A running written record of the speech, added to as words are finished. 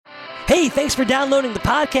Hey, thanks for downloading the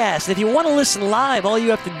podcast. If you want to listen live, all you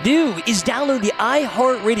have to do is download the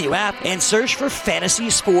iHeartRadio app and search for Fantasy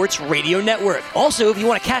Sports Radio Network. Also, if you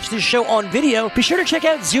want to catch this show on video, be sure to check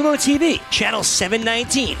out Zumo TV, channel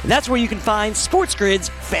 719. That's where you can find Sports Grid's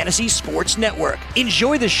Fantasy Sports Network.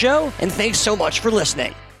 Enjoy the show, and thanks so much for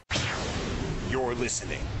listening. You're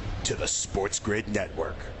listening to the Sports Grid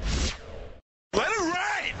Network. Let it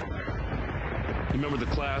rain! You remember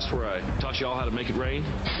the class where I taught y'all how to make it rain?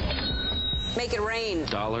 Make it rain.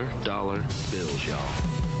 Dollar bills, y'all.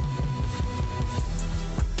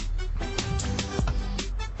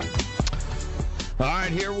 All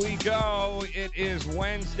right, here we go. It is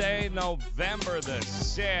Wednesday, November the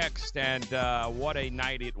 6th, and what a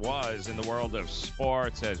night it was in the world of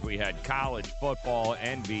sports as we had college football,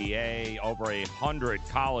 NBA, over 100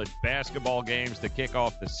 college basketball games to kick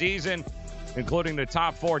off the season, including the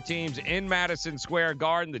top 4 teams in Madison Square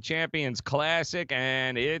Garden, the Champions Classic,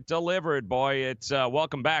 and it delivered, boy. It's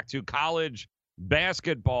welcome back to college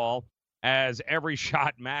basketball, as every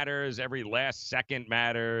shot matters, every last second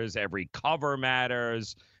matters, every cover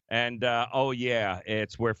matters, and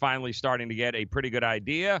we're finally starting to get a pretty good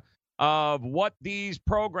idea of what these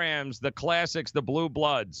programs, the Classics, the Blue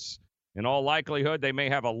Bloods, in all likelihood, they may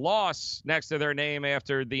have a loss next to their name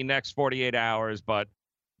after the next 48 hours, but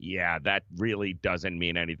yeah, that really doesn't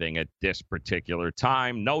mean anything at this particular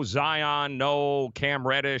time. No Zion, no Cam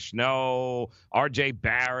Reddish, no R.J.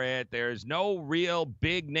 Barrett. There's no real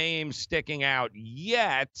big names sticking out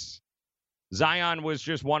yet. Zion was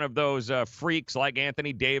just one of those freaks like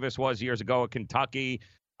Anthony Davis was years ago at Kentucky.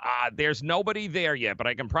 There's nobody there yet, but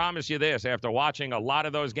I can promise you this, after watching a lot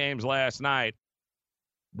of those games last night,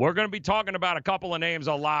 we're going to be talking about a couple of names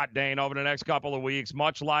a lot, Dane, over the next couple of weeks,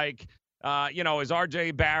 much like is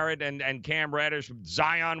R.J. Barrett and Cam Reddish.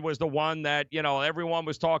 Zion was the one that, everyone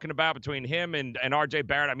was talking about between him and R.J.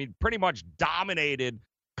 Barrett. I mean, pretty much dominated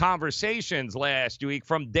conversations last week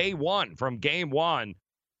from day one, from game one.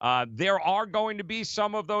 There are going to be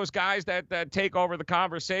some of those guys that take over the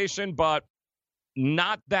conversation, but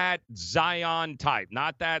not that Zion type,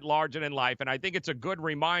 not that larger than life. And I think it's a good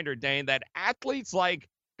reminder, Dane, that athletes like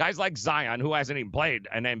guys like Zion, who hasn't even played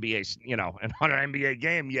an NBA, an NBA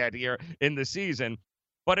game yet here in the season.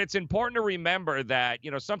 But it's important to remember that,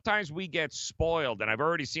 sometimes we get spoiled. And I've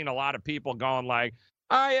already seen a lot of people going like,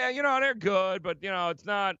 oh, yeah, they're good. But, it's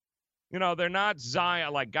not, they're not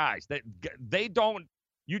Zion. Like, guys, they don't.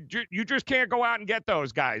 You just can't go out and get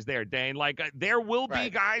those guys there, Dane. Like, there will be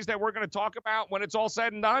guys that we're going to talk about when it's all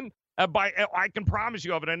said and done. I can promise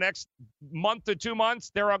you over the next month to 2 months,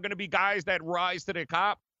 there are going to be guys that rise to the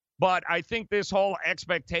top. But I think this whole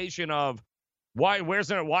expectation of why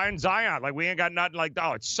in Zion? Like, we ain't got nothing, like,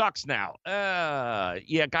 oh, it sucks now.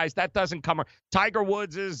 Yeah, guys, that doesn't come. Tiger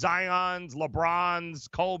Woods' Zion's, LeBron's,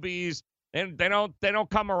 Kobe's, and they don't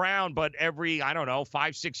come around but every,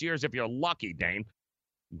 5-6 years if you're lucky, Dane.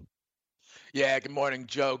 Yeah, good morning,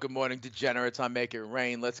 Joe. Good morning, degenerates on Make It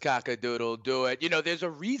Rain. Let's cock-a-doodle do it. There's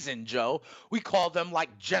a reason, Joe, we call them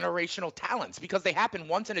like generational talents, because they happen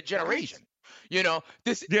once in a generation.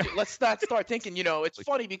 Let's not start thinking, it's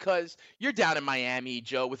funny because you're down in Miami,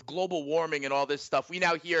 Joe, with global warming and all this stuff. We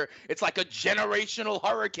now hear it's like a generational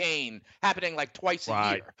hurricane happening like twice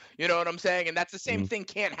a year. You know what I'm saying? And that's the same thing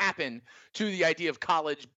can't happen to the idea of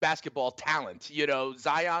college basketball talent.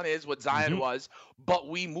 Zion is what Zion was, but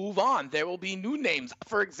we move on. There will be new names.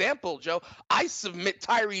 For example, Joe, I submit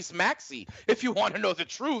Tyrese Maxey. If you want to know the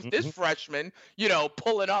truth, this freshman,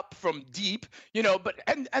 pulling up from deep, but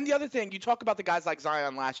and the other thing, you talk about the guys like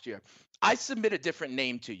Zion last year. I submit a different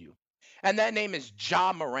name to you, and that name is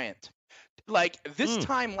Ja Morant. Like, this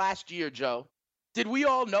time last year, Joe, did we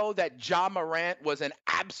all know that Ja Morant was an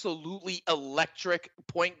absolutely electric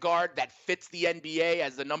point guard that fits the NBA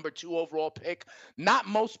as the number 2 overall pick? Not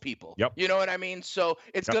most people. Yep. You know what I mean? So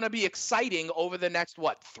it's going to be exciting over the next,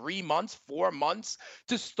 3 months, 4 months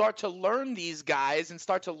to start to learn these guys and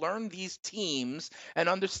start to learn these teams and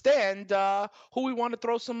understand who we want to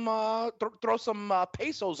throw some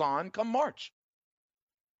pesos on come March.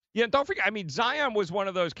 Yeah, don't forget, Zion was one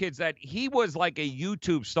of those kids that he was like a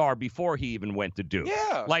YouTube star before he even went to Duke.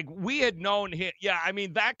 Yeah. Like, we had known him. Yeah,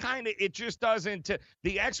 that kind of, it just doesn't,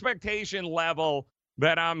 the expectation level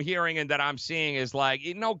that I'm hearing and that I'm seeing is like,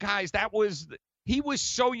 guys, he was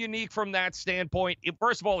so unique from that standpoint.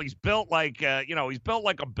 First of all, he's built like, he's built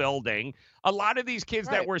like a building. A lot of these kids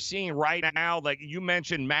that we're seeing right now, like you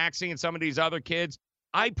mentioned Maxey and some of these other kids,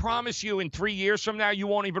 I promise you in 3 years from now, you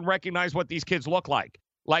won't even recognize what these kids look like.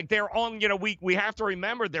 Like, they're on, we have to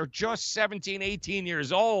remember they're just 17, 18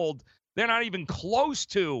 years old. They're not even close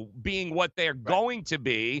to being what they're going to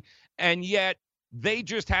be. And yet They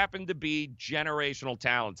just happen to be generational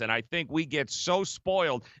talents. And I think we get so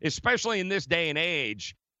spoiled, especially in this day and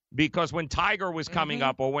age, because when Tiger was coming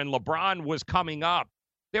up or when LeBron was coming up,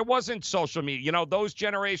 there wasn't social media. You know, those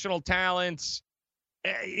generational talents,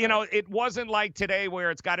 you know, it wasn't like today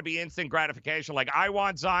where it's got to be instant gratification. Like, I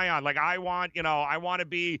want Zion. Like, I want I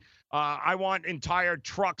want entire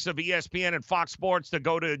trucks of ESPN and Fox Sports to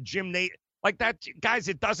go to gymnasium. Like that, guys,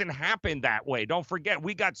 it doesn't happen that way. Don't forget,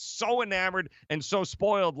 we got so enamored and so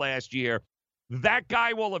spoiled last year. That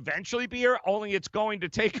guy will eventually be here, only it's going to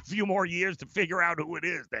take a few more years to figure out who it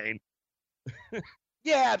is, Dane.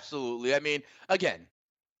 Yeah, absolutely. I mean, again,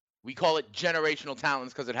 we call it generational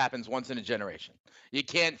talents because it happens once in a generation. You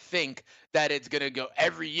can't think that it's going to go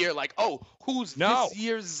every year like, oh, who's this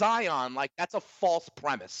year's Zion? Like, that's a false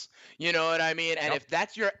premise. You know what I mean? And if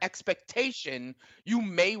that's your expectation, you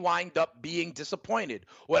may wind up being disappointed.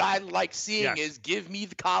 What I like seeing is give me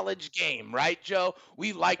the college game, right, Joe?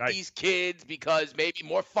 We like these kids because maybe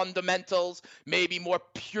more fundamentals, maybe more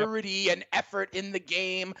purity and effort in the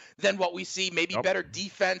game than what we see, maybe better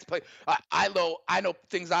defense. Play. I know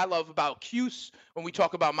things I love about Cuse when we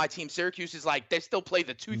talk about my team, Syracuse, is like they still play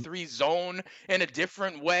the 2-3 zone in a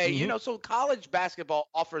different way. You know, so college basketball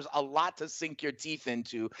offers a lot to sink your teeth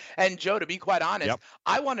into. And Joe, to be quite honest,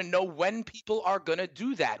 I want to know when people are going to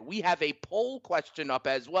do that. We have a poll question up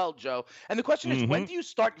as well, Joe. And the question is, when do you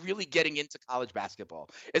start really getting into college basketball?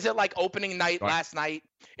 Is it like opening night last night?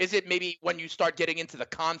 Is it maybe when you start getting into the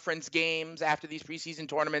conference games after these preseason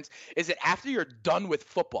tournaments? Is it after you're done with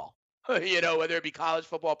football? You know, whether it be college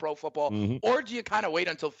football, pro football, or do you kind of wait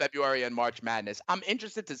until February and March Madness? I'm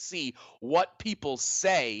interested to see what people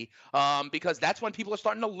say because that's when people are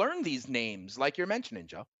starting to learn these names like you're mentioning,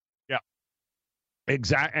 Joe. Yeah,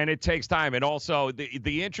 exactly. And it takes time. And also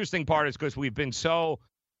the interesting part is because we've been so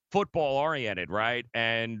football oriented, right?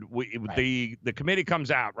 And the committee comes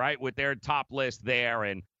out, right, with their top list there.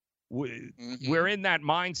 And we're in that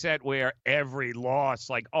mindset where every loss,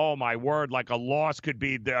 like, oh, my word, like a loss could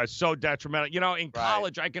be so detrimental. You know, in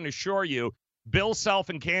college, I can assure you, Bill Self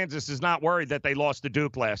in Kansas is not worried that they lost to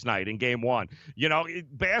Duke last night in game 1. You know,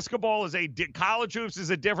 basketball is college hoops is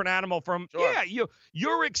a different animal from,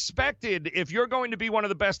 you're expected, if you're going to be one of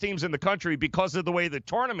the best teams in the country because of the way the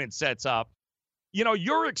tournament sets up, you know,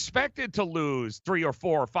 you're expected to lose 3 or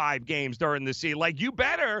 4 or 5 games during the season. Like, you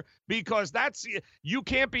better, because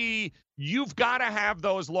you've got to have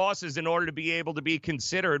those losses in order to be able to be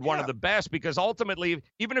considered one of the best, because ultimately,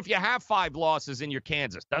 even if you have 5 losses in your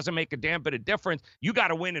Kansas, doesn't make a damn bit of difference. You got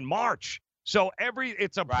to win in March. So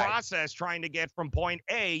it's a process trying to get from point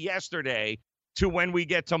A yesterday to when we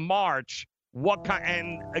get to March.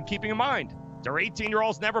 And keeping in mind, their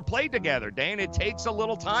 18-year-olds never played together, Dane. It takes a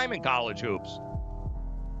little time in college hoops.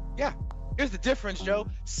 Yeah. Here's the difference, Joe.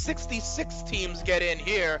 66 teams get in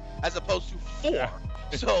here as opposed to 4.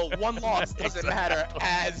 So one loss doesn't matter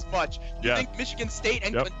as much. You think Michigan State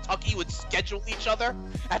and Kentucky would schedule each other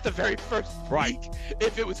at the very first week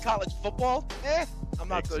if it was college football? I'm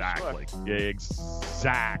not so sure. Yeah,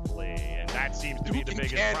 exactly. And that seems to be the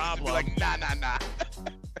biggest problem. Be like, nah.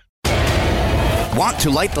 Want to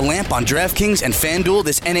light the lamp on DraftKings and FanDuel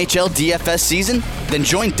this NHL DFS season? Then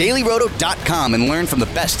join DailyRoto.com and learn from the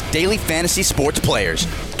best daily fantasy sports players.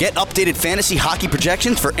 Get updated fantasy hockey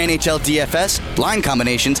projections for NHL DFS, line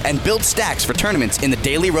combinations, and build stacks for tournaments in the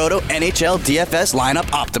Daily Roto NHL DFS Lineup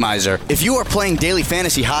Optimizer. If you are playing daily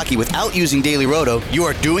fantasy hockey without using Daily Roto, you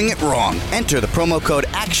are doing it wrong. Enter the promo code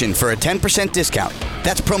ACTION for a 10% discount.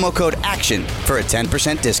 That's promo code ACTION for a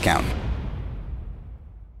 10% discount.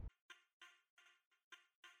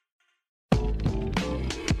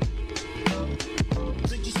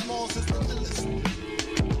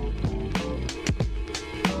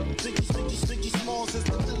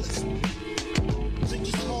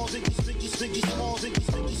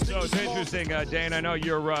 So it's interesting, Dane. I know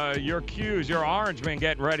your Q's, your Orangemen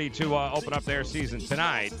getting ready to open up their season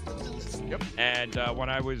tonight. Yep. And when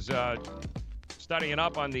I was studying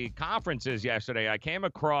up on the conferences yesterday, I came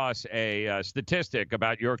across a statistic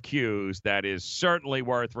about your Q's that is certainly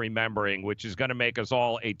worth remembering, which is going to make us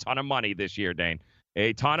all a ton of money this year, Dane.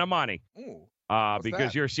 A ton of money. Ooh,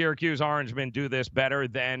 because your Syracuse Orangemen do this better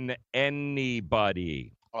than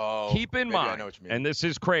anybody. Oh, keep in mind, I know what you mean. and this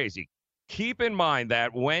is crazy, keep in mind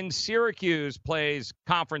that when Syracuse plays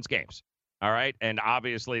conference games, all right, and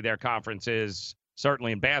obviously their conference is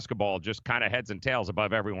certainly in basketball just kind of heads and tails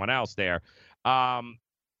above everyone else there.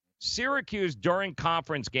 Syracuse during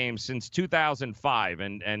conference games since 2005,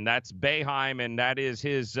 and that's Boeheim, and that is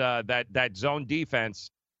his that zone defense.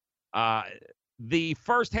 The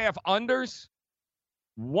first half unders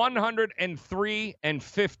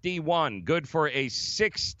 103-51. Good for a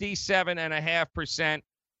 67.5%,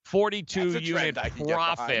 42-unit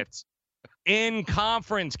profit in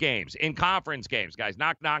conference games. In conference games, guys.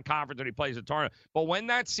 Not non-conference when he plays a tournament. But when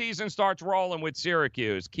that season starts rolling with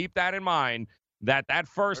Syracuse, keep that in mind, that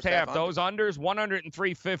first half, those unders,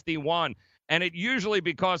 103-51. And it usually,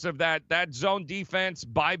 because of that zone defense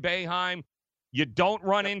by Boeheim, you don't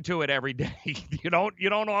run into it every day. You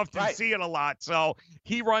don't often see it a lot. So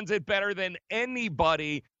he runs it better than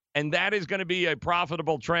anybody, and that is going to be a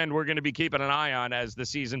profitable trend we're going to be keeping an eye on as the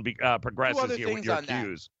season progresses here with your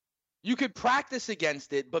cues. You could practice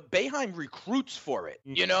against it, but Boeheim recruits for it.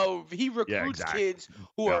 You know, he recruits kids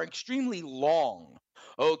who are extremely long,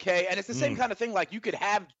 okay? And it's the same kind of thing. Like, you could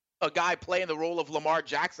have a guy playing the role of Lamar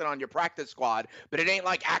Jackson on your practice squad, but it ain't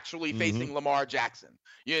like actually facing Lamar Jackson,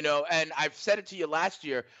 you know? And I've said it to you last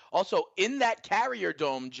year. Also, in that Carrier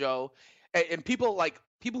Dome, Joe, and people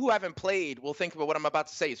who haven't played will think about what I'm about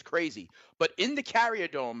to say is crazy. But in the Carrier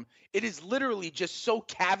Dome, it is literally just so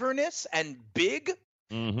cavernous and big,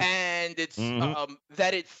 and it's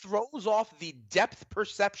that it throws off the depth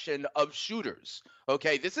perception of shooters.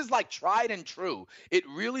 Okay, this is like tried and true. It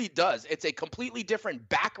really does. It's a completely different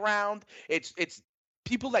background. It's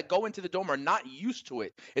people that go into the dome are not used to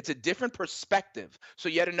it. It's a different perspective. So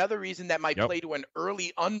yet another reason that might play to an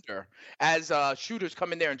early under as shooters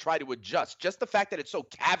come in there and try to adjust. Just the fact that it's so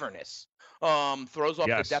cavernous throws off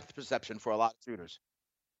the depth perception for a lot of shooters.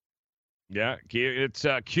 Yeah, it's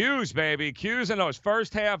Q's, baby. Q's in those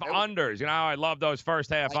first half unders. You know, I love those first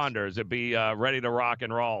half unders. It'd be ready to rock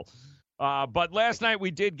and roll. But last night we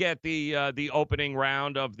did get the opening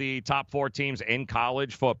round of the top 4 teams in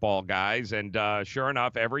college football, guys. And sure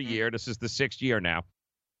enough, every year, this is the 6th year now.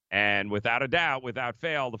 And without a doubt, without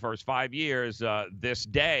fail, the first 5 years, this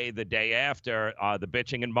day, the day after, the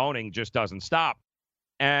bitching and moaning just doesn't stop.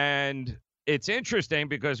 And it's interesting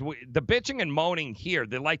because the bitching and moaning here,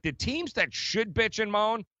 the teams that should bitch and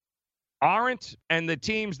moan aren't, and the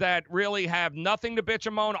teams that really have nothing to bitch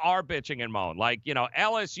and moan are bitching and moan. Like, you know,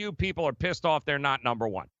 LSU people are pissed off they're not number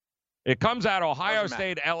 1. It comes out Ohio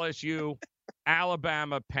State, LSU,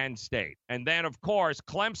 Alabama, Penn State. And then, of course,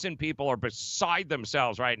 Clemson people are beside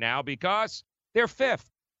themselves right now because they're 5th.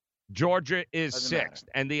 Georgia is 6th.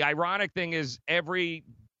 And the ironic thing is every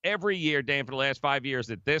year, Dane, for the last 5 years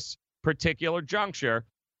at this particular juncture,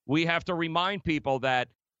 we have to remind people that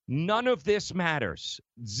none of this matters.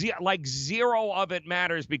 Zero of it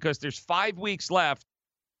matters because there's 5 weeks left,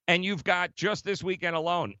 and you've got just this weekend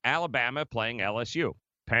alone, Alabama playing LSU.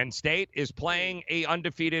 Penn State is playing a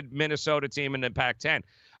undefeated Minnesota team in the Pac-10.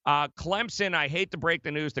 Clemson, I hate to break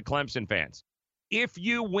the news to Clemson fans. If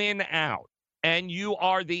you win out and you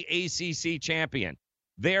are the ACC champion,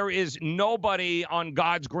 there is nobody on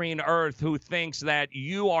God's green earth who thinks that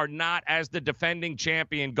you are not, as the defending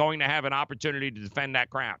champion, going to have an opportunity to defend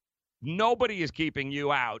that crown. Nobody is keeping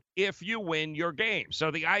you out if you win your game.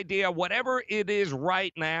 So the idea, whatever it is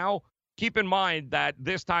right now, keep in mind that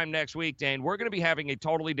this time next week, Dane, we're going to be having a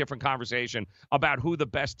totally different conversation about who the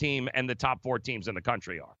best team and the top 4 teams in the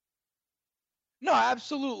country are. No,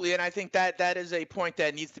 absolutely. And I think that is a point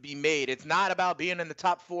that needs to be made. It's not about being in the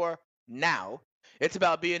top 4 now. It's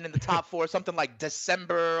about being in the top 4, something like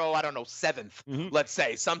December, 7th, let's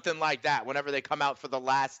say, something like that, whenever they come out for the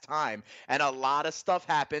last time. And a lot of stuff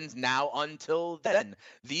happens now until then.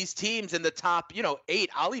 These teams in the top, 8,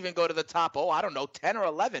 I'll even go to the top, 10 or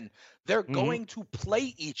 11, they're going to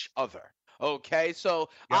play each other. Okay, so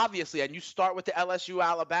obviously, and you start with the LSU,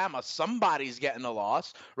 Alabama, somebody's getting a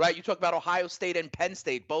loss, right? You talk about Ohio State and Penn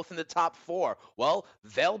State, both in the top 4. Well,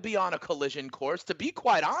 they'll be on a collision course, to be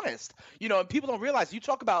quite honest. And people don't realize, you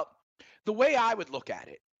talk about the way I would look at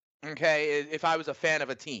it, okay, if I was a fan of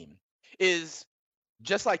a team, is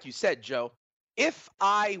just like you said, Joe, if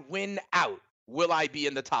I win out, will I be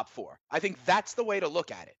in the top 4? I think that's the way to look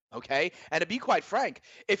at it, okay? And to be quite frank,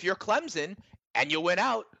 if you're Clemson and you win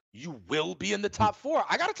out, you will be in the top 4.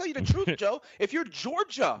 I got to tell you the truth, Joe. If you're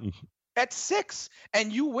Georgia at 6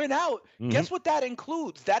 and you win out, guess what that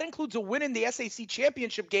includes? That includes a win in the SEC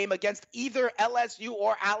championship game against either LSU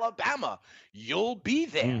or Alabama. You'll be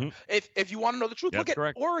there. If you want to know the truth, look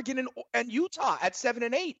at Oregon and Utah at 7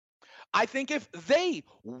 and 8. I think if they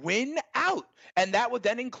win out, and that would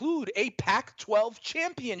then include a Pac-12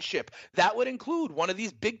 championship, that would include one of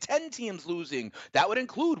these Big Ten teams losing, that would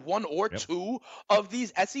include one or two of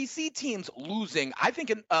these SEC teams losing. I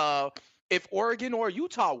think if Oregon or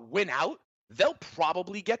Utah win out, they'll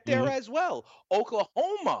probably get there as well.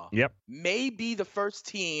 Oklahoma may be the first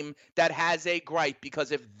team that has a gripe,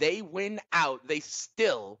 because if they win out, they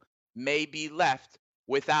still may be left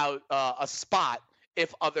without a spot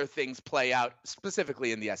if other things play out,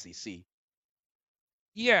 specifically in the SEC.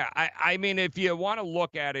 Yeah, I mean, if you want to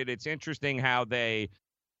look at it, it's interesting how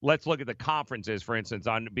let's look at the conferences, for instance,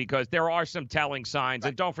 because there are some telling signs. Right.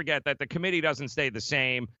 And don't forget that the committee doesn't stay the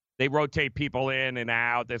same. They rotate people in and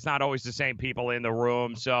out. There's not always the same people in the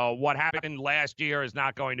room. So what happened last year is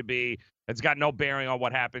not going to be – it's got no bearing on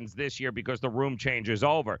what happens this year because the room changes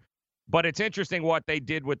over. But it's interesting what they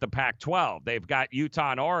did with the Pac-12. They've got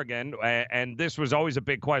Utah and Oregon, and this was always a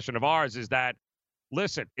big question of ours, is that,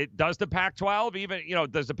 listen, does the Pac-12 even,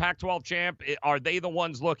 does the Pac-12 champ, are they the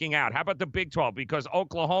ones looking out? How about the Big 12? Because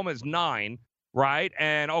Oklahoma's 9, right?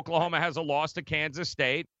 And Oklahoma has a loss to Kansas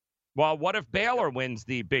State. Well, what if Baylor wins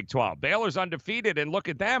the Big 12? Baylor's undefeated, and look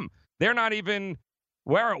at them. They're not even –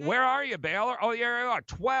 where are you, Baylor? Oh, yeah, you are,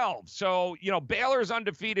 12. So, Baylor's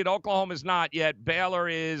undefeated. Oklahoma's not yet. Baylor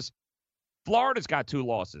is – Florida's got 2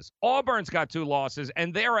 losses. Auburn's got 2 losses,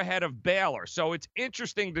 and they're ahead of Baylor. So it's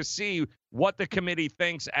interesting to see what the committee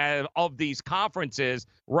thinks of these conferences.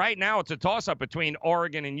 Right now, it's a toss-up between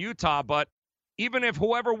Oregon and Utah, but even if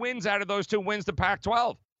whoever wins out of those 2 wins the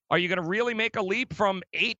Pac-12, are you going to really make a leap from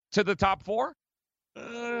 8 to the top 4?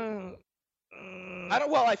 I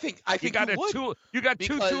think you got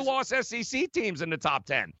two two-loss SEC teams in the top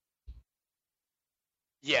 10.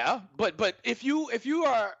 Yeah, but if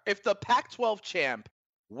the Pac-12 champ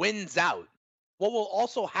wins out, what will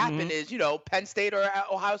also happen is, Penn State or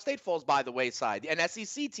Ohio State falls by the wayside. An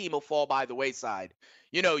SEC team will fall by the wayside.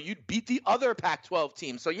 You'd beat the other Pac-12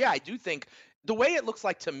 team. So yeah, I do think the way it looks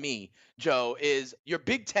like to me, Joe, is your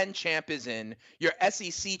Big Ten champ is in, your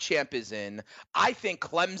SEC champ is in. I think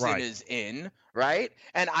Clemson is in, right?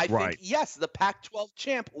 And I think, yes, the Pac-12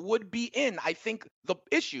 champ would be in. I think the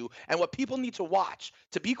issue and what people need to watch,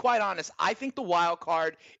 to be quite honest, I think the wild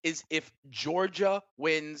card is if Georgia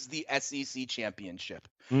wins the SEC championship.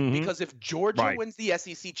 Because if Georgia wins the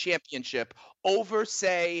SEC championship over,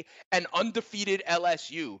 say, an undefeated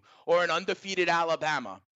LSU or an undefeated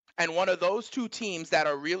Alabama, and one of those 2 teams that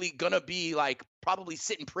are really going to be probably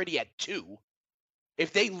sitting pretty at 2,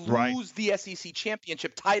 if they lose the SEC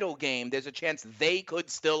championship title game, there's a chance they could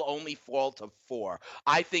still only fall to 4.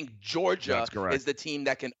 I think Georgia is the team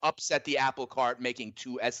that can upset the apple cart, making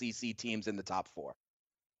 2 SEC teams in the top 4.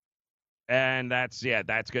 And that's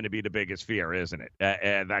going to be the biggest fear, isn't it?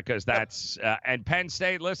 And Penn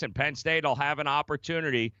State, listen, Penn State will have an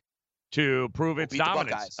opportunity to prove its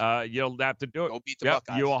dominance. You'll have to do it. Go beat the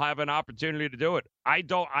Buckeyes. You will have an opportunity to do it. I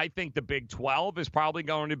think the Big 12 is probably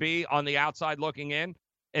going to be on the outside looking in,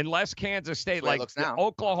 unless Kansas State,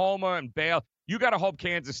 Oklahoma and Baylor. You got to hope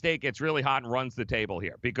Kansas State gets really hot and runs the table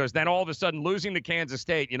here, because then all of a sudden losing to Kansas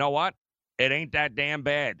State, you know what? It ain't that damn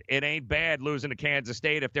bad. It ain't bad losing to Kansas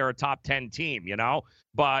State if they're a top 10 team,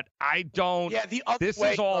 But I don't. Yeah, the other this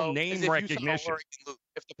way, is all though, name is recognition.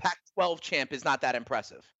 If the Pac-12 champ is not that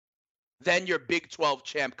impressive, then your Big 12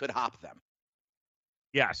 champ could hop them.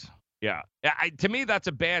 Yes. Yeah. To me, that's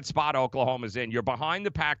a bad spot Oklahoma's in. You're behind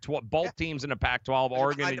the Pac-12, both teams in the Pac-12,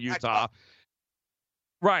 Oregon and Utah.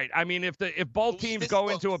 Right. I mean, if both teams go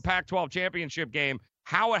into a Pac-12 championship game,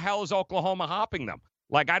 how the hell is Oklahoma hopping them?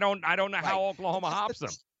 I don't know how Oklahoma hops them.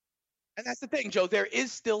 And that's the thing, Joe. There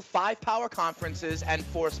is still 5 power conferences and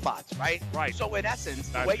 4 spots, right? Right. So in essence,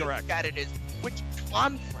 the way you look at it is which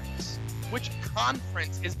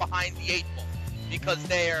conference is behind the 8 ball, because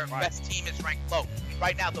their best team is ranked low.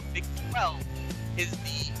 Right now, the Big 12 is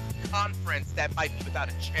the conference that might be without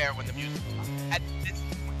a chair when the music comes. At this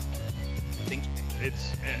point,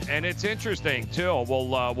 it's interesting too.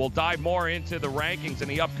 We'll dive more into the rankings in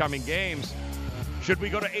the upcoming games. Should we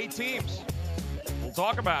go to 8 teams? We'll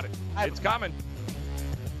talk about it. It's coming.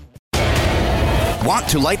 Want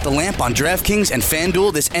to light the lamp on DraftKings and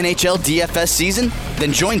FanDuel this NHL DFS season?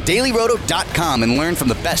 Then join DailyRoto.com and learn from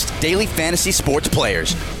the best daily fantasy sports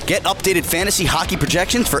players. Get updated fantasy hockey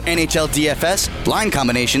projections for NHL DFS, line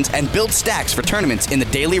combinations, and build stacks for tournaments in the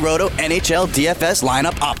Daily Roto NHL DFS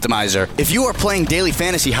Lineup Optimizer. If you are playing daily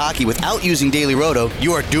fantasy hockey without using Daily Roto,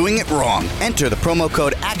 you are doing it wrong. Enter the promo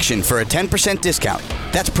code ACTION for a 10% discount.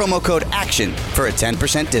 That's promo code ACTION for a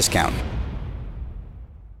 10% discount.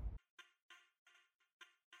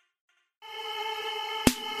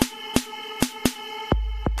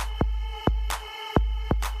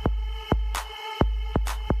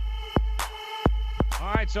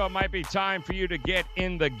 So it might be time for you to get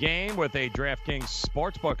in the game with a DraftKings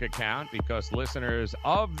Sportsbook account, because listeners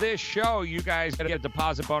of this show, you guys get a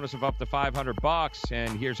deposit bonus of up to $500.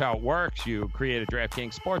 And here's how it works. You create a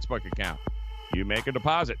DraftKings Sportsbook account. You make a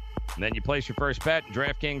deposit, and then you place your first bet.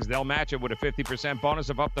 DraftKings, they'll match it with a 50% bonus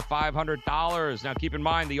of up to $500. Now, keep in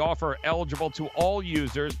mind, the offer eligible to all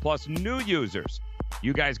users plus new users.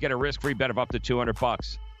 You guys get a risk-free bet of up to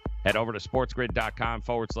 $200. Head over to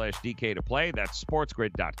sportsgrid.com/DK to play. That's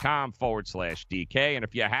sportsgrid.com/DK. And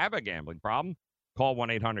if you have a gambling problem, call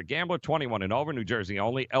 1-800-GAMBLER, 21 and over, New Jersey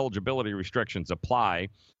only. Eligibility restrictions apply.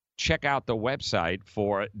 Check out the website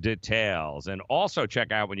for details. And also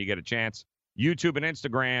check out, when you get a chance, YouTube and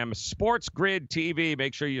Instagram, Sports Grid TV.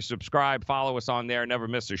 Make sure you subscribe, follow us on there, never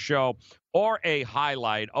miss a show or a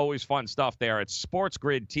highlight. Always fun stuff there at Sports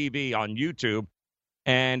Grid TV on YouTube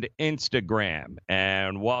and Instagram.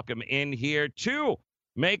 And welcome in here to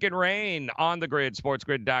Make It Rain on the Grid,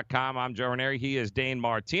 sportsgrid.com. I'm Joe Ranieri. He is Dane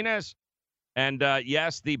Martinez. And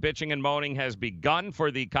yes, the bitching and moaning has begun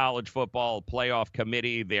for the College Football Playoff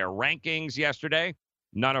Committee. Their rankings yesterday,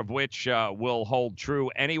 none of which will hold true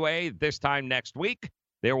anyway. This time next week,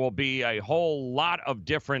 there will be a whole lot of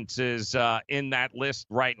differences in that list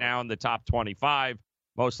right now in the top 25,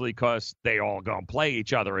 mostly because they all going to play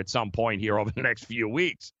each other at some point here over the next few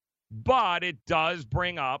weeks. But it does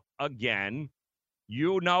bring up, again,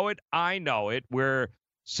 you know it, I know it, where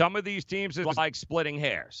some of these teams is like splitting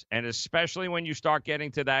hairs, and especially when you start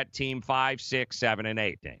getting to that team 5, 6, 7, and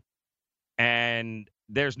 8 thing. And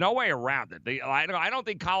there's no way around it. I don't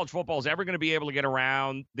think college football is ever going to be able to get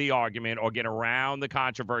around the argument or get around the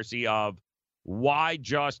controversy of why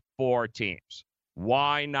just 4 teams?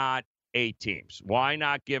 Why not 8 teams? Why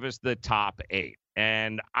not give us the top 8?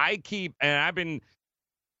 And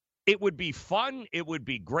it would be fun. It would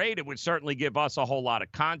be great. It would certainly give us a whole lot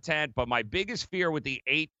of content. But my biggest fear with the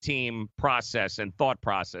 8-team process and thought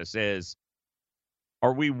process is,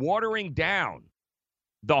 are we watering down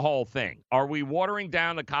the whole thing? Are we watering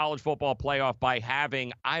down the college football playoff by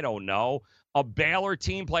having, I don't know, a Baylor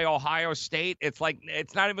team play Ohio State? It's like,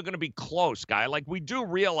 it's not even going to be close, guy. Like, we do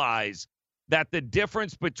realize that the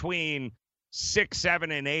difference between 6,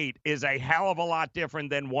 7, and 8 is a hell of a lot different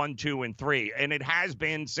than 1, 2, and 3. And it has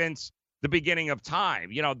been since the beginning of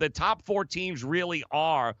time. You know, the top 4 teams really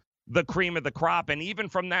are the cream of the crop. And even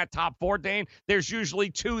from that top 4, Dane, there's usually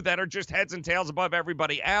 2 that are just heads and tails above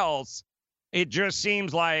everybody else. It just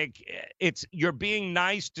seems like you're being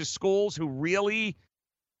nice to schools who really,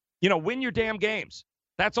 win your damn games.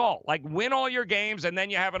 That's all. Like, win all your games, and then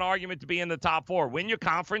you have an argument to be in the top 4. Win your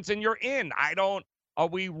conference, and you're in. Are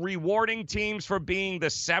we rewarding teams for being the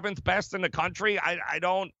 7th best in the country?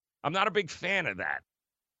 I'm not a big fan of that.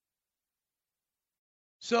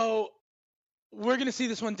 So we're going to see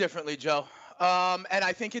this one differently, Joe. And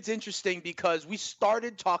I think it's interesting because we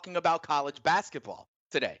started talking about college basketball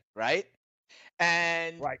today, right?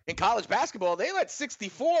 And in college basketball, they let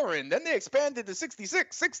 64 in. Then they expanded to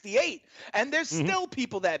 66, 68. And there's still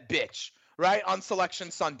people that bitch, right, on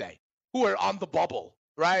Selection Sunday who are on the bubble.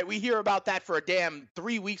 Right? We hear about that for a damn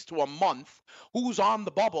 3 weeks to a month. Who's on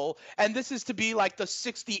the bubble? And this is to be like the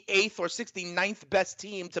 68th or 69th best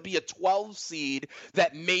team to be a 12 seed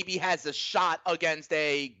that maybe has a shot against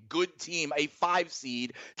a good team, a 5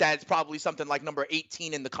 seed that's probably something like number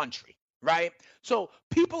 18 in the country. Right? So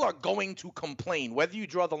people are going to complain, whether you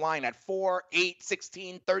draw the line at 4, 8,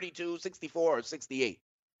 16, 32, 64, or 68,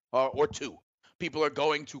 or 2. People are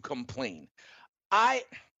going to complain.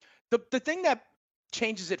 The thing that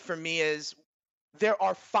changes it for me is there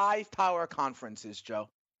are 5 power conferences, Joe.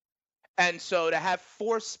 And so to have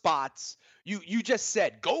 4 spots, you just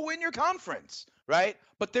said, go win your conference, right?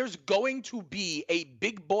 But there's going to be a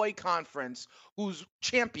big boy conference whose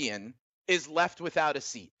champion is left without a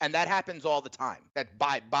seat. And that happens all the time, that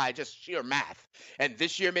by just sheer math. And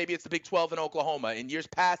this year, maybe it's the Big 12 in Oklahoma. In years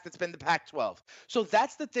past, it's been the Pac-12. So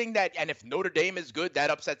that's the thing and if Notre Dame is good,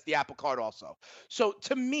 that upsets the apple cart also. So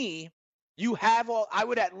to me, you have I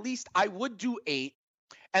would do 8,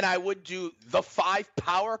 and I would do the 5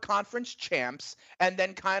 power conference champs, and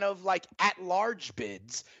then kind of like at-large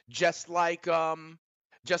bids, just like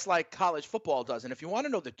college football does. And if you want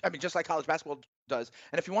to know just like college basketball does.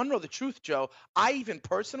 And if you want to know the truth, Joe, I even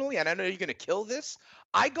personally, and I know you're going to kill this,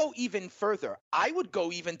 I go even further. I would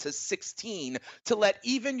go even to 16 to let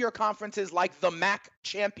even your conferences like the MAC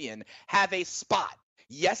champion have a spot.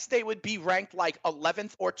 Yes, they would be ranked like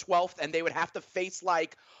 11th or 12th, and they would have to face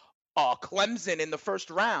like Clemson in the first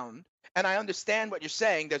round. And I understand what you're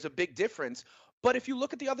saying. There's a big difference. But if you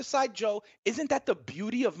look at the other side, Joe, isn't that the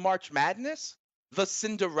beauty of March Madness? The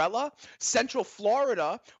Cinderella? Central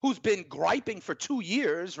Florida, who's been griping for 2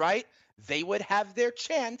 years, right? They would have their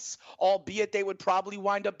chance, albeit they would probably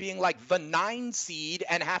wind up being like the 9 seed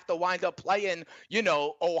and have to wind up playing,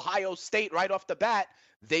 Ohio State right off the bat.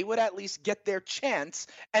 they would at least get their chance.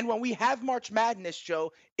 And when we have March Madness,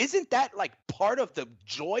 Joe, isn't that like part of the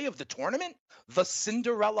joy of the tournament? The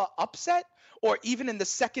Cinderella upset? Or even in the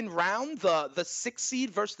second round, the 6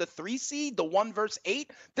 seed versus the 3 seed, the 1 versus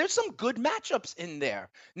 8. There's some good matchups in there.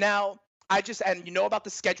 Now, and you know about the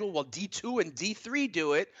schedule, well, D2 and D3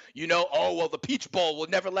 do it. You know, oh, well, the Peach Bowl will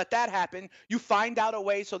never let that happen. You find out a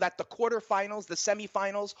way so that the quarterfinals, the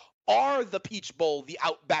semifinals are the Peach Bowl, the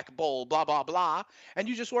Outback Bowl, blah, blah, blah. And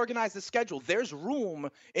you just organize the schedule. There's room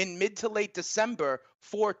in mid to late December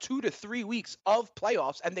for 2 to 3 weeks of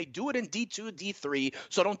playoffs, and they do it in D2, D3.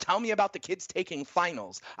 So don't tell me about the kids taking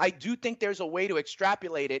finals. I do think there's a way to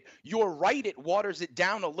extrapolate it. You're right, it waters it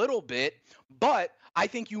down a little bit, but I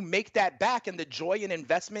think you make that back in the joy and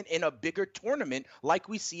investment in a bigger tournament like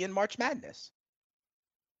we see in March Madness.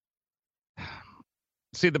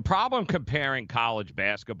 See, the problem comparing college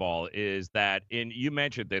basketball is that you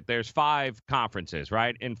mentioned that there's 5 conferences,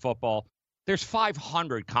 right, in football. There's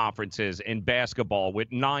 500 conferences in basketball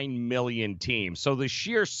with 9 million teams. So the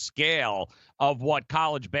sheer scale of what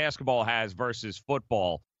college basketball has versus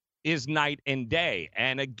football is night and day.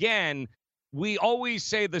 And again, we always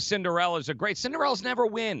say the Cinderellas are great. Cinderellas never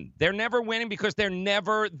win. They're never winning because they're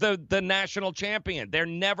never the national champion. They're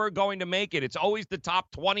never going to make it. It's always the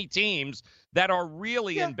top 20 teams that are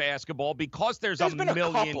really in basketball because there's a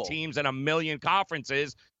million teams and a million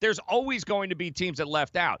conferences. There's always going to be teams that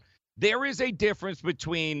left out. There is a difference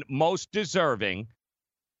between most deserving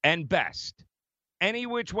and best. Any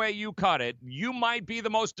which way you cut it, you might be the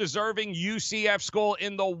most deserving UCF school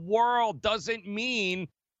in the world. Doesn't mean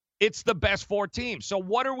it's the best 4 teams. So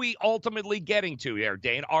what are we ultimately getting to here,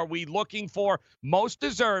 Dane? Are we looking for most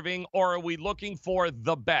deserving or are we looking for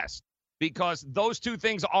the best? Because those two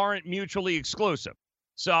things aren't mutually exclusive.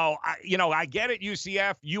 So, I get it,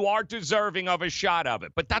 UCF. You are deserving of a shot of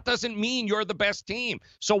it. But that doesn't mean you're the best team.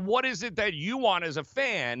 So what is it that you want as a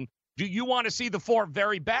fan? Do you want to see the 4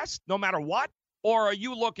 very best no matter what? Or are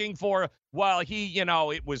you looking for, well,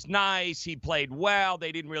 it was nice, he played well,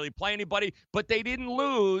 they didn't really play anybody, but they didn't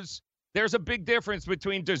lose. There's a big difference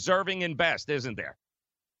between deserving and best, isn't there?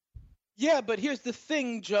 Yeah, but here's the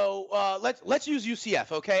thing, Joe. Let's use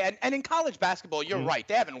UCF, okay? And in college basketball, you're right.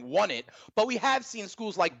 They haven't won it, but we have seen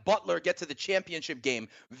schools like Butler get to the championship game,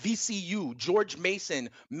 VCU, George Mason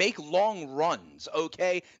make long runs,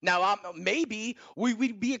 okay? Now, maybe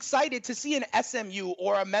we'd be excited to see an SMU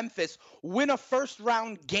or a Memphis win a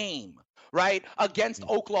first-round game, right, against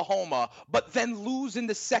Oklahoma, but then lose in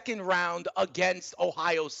the second round against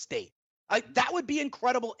Ohio State. That would be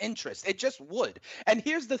incredible interest. It just would. And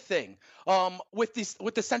here's the thing, with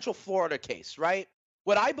the Central Florida case, right?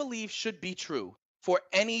 What I believe should be true for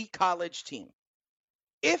any college team.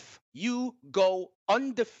 If you go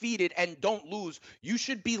undefeated and don't lose, you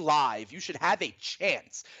should be live. You should have a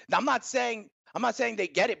chance. Now, I'm not saying they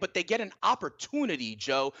get it, but they get an opportunity,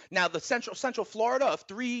 Joe. Now, the Central Florida of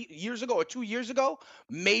 3 years ago or 2 years ago,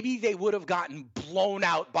 maybe they would have gotten blown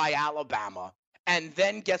out by Alabama. And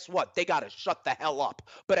then guess what? They got to shut the hell up.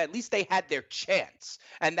 But at least they had their chance.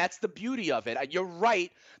 And that's the beauty of it. You're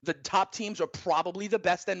right. The top teams are probably the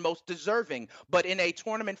best and most deserving. But in a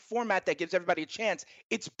tournament format that gives everybody a chance,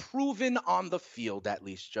 it's proven on the field at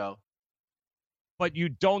least, Joe. But you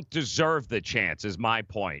don't deserve the chance is my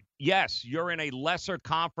point. Yes, you're in a lesser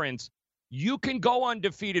conference. You can go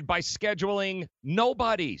undefeated by scheduling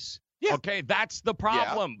nobodies. Yeah. Okay, that's the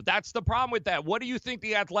problem. Yeah. That's the problem with that. What do you think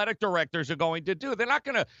the athletic directors are going to do?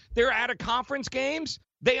 They're out of conference games.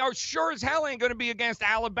 They are sure as hell ain't going to be against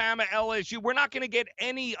Alabama, LSU. We're not going to get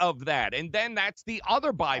any of that. And then that's the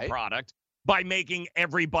other byproduct. Right. By making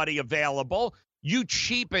everybody available, you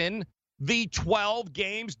cheapen the 12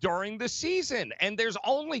 games during the season. And there's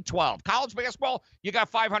only 12. College basketball, you got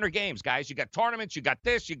 500 games, guys. You got tournaments, you got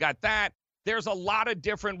this, you got that. There's a lot of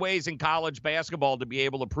different ways in college basketball to be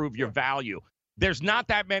able to prove your value. There's not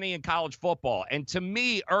that many in college football. And to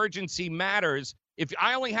me, urgency matters. If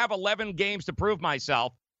I only have 11 games to prove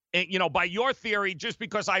myself, and, by your theory, just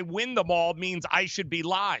because I win them all means I should be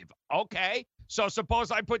live. Okay. So suppose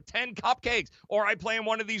I put 10 cupcakes or I play in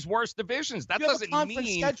one of these worst divisions. That doesn't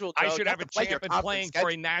mean I should have a chance at playing for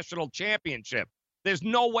a national championship. There's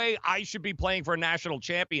no way I should be playing for a national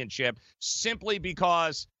championship simply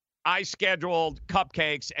because I scheduled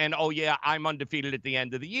cupcakes and, I'm undefeated at the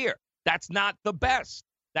end of the year. That's not the best.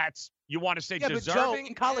 You want to say deserving? But Joe,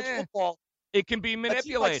 in college football, it can be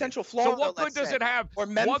manipulated. Like Central Florida, so what good does it have? Or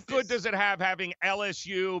Memphis. What good does it have having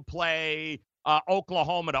LSU play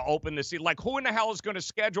Oklahoma to open the season? Like, who in the hell is going to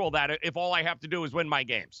schedule that if all I have to do is win my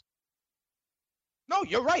games? No,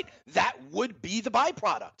 you're right. That would be the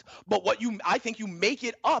byproduct. But I think you make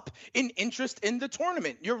it up in interest in the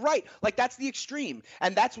tournament. You're right. Like, that's the extreme.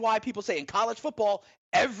 And that's why people say in college football,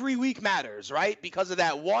 every week matters, right? Because of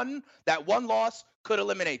that one loss could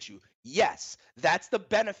eliminate you. Yes, that's the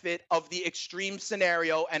benefit of the extreme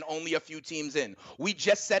scenario and only a few teams in. We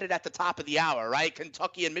just said it at the top of the hour, right?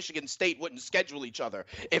 Kentucky and Michigan State wouldn't schedule each other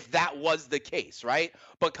if that was the case, right?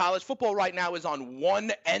 But college football right now is on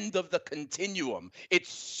one end of the continuum. It's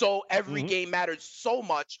so every game matters so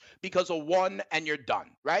much because of one and you're done,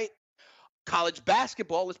 right? College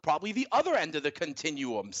basketball is probably the other end of the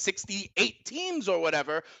continuum, 68 teams or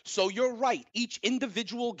whatever. So you're right. Each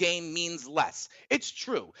individual game means less. It's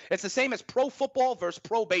true. It's the same as pro football versus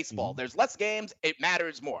pro baseball. There's less games. It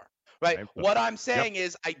matters more. Right. What I'm saying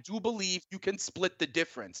is I do believe you can split the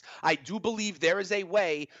difference. I do believe there is a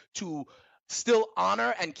way to still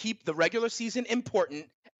honor and keep the regular season important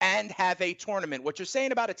and have a tournament. What you're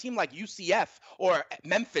saying about a team like UCF or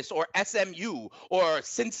Memphis or SMU or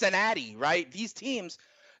Cincinnati, right? These teams,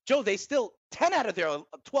 Joe, they still 10 out of their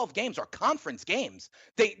 12 games are conference games.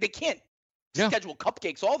 They can't schedule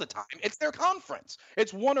cupcakes all the time. It's their conference.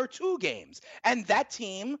 It's 1 or 2 games. And that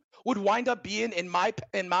team would wind up being in my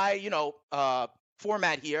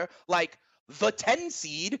format here, like the 10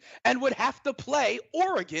 seed, and would have to play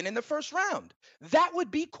Oregon in the first round. That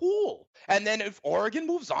would be cool. And then if Oregon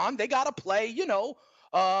moves on, they got to play,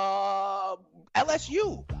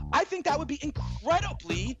 LSU. I think that would be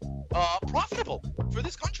incredibly profitable for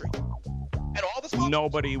this country. And all this.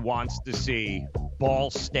 Nobody wants to see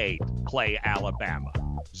Ball State play Alabama.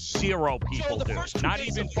 Zero people do. Not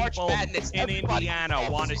even people in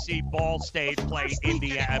Indiana want to see Ball State play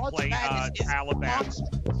Alabama.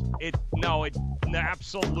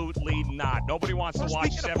 Absolutely not. Nobody wants to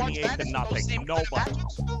watch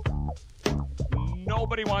 78-0.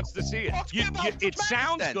 Nobody wants to see it. It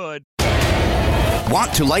sounds good.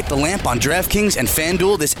 Want to light the lamp on DraftKings and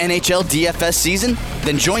FanDuel this NHL DFS season?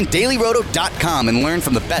 Then join DailyRoto.com and learn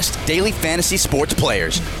from the best daily fantasy sports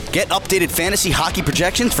players. Get updated fantasy hockey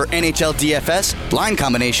projections for NHL DFS, line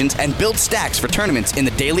combinations, and build stacks for tournaments in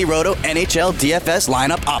the Daily Roto NHL DFS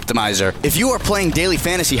Lineup Optimizer. If you are playing daily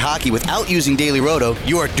fantasy hockey without using Daily Roto,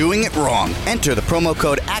 you are doing it wrong. Enter the promo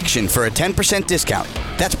code ACTION for a 10% discount.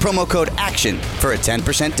 That's promo code ACTION for a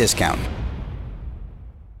 10% discount.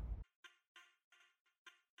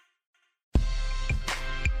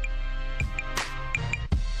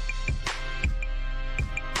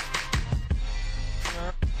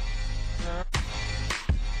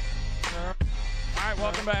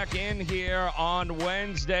 Welcome back in here on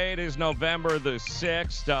Wednesday. It is November the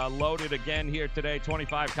 6th. Loaded again here today.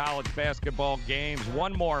 25 college basketball games.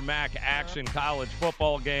 One more MAC action college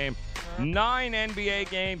football game. 9 NBA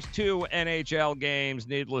games. 2 NHL games.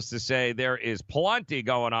 Needless to say, there is plenty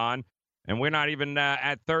going on. And we're not even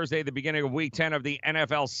at Thursday, the beginning of week 10 of the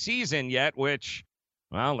NFL season yet, which,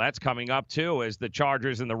 well, that's coming up too, as the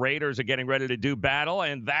Chargers and the Raiders are getting ready to do battle.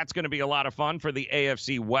 And that's going to be a lot of fun for the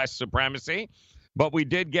AFC West supremacy. But we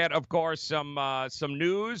did get, of course, some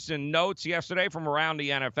news and notes yesterday from around the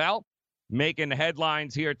NFL, making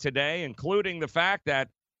headlines here today, including the fact that,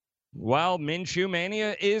 well, Minshew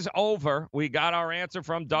Mania is over. We got our answer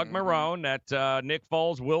from Doug Marrone that Nick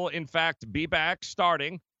Foles will, in fact, be back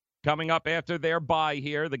starting coming up after their bye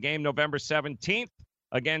here. The game November 17th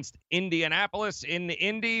against Indianapolis in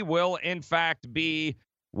Indy will, in fact, be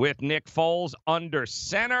with Nick Foles under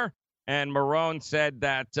center. And Marrone said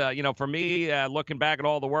that, for me, looking back at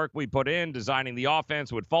all the work we put in, designing the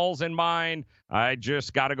offense with Foles in mind, I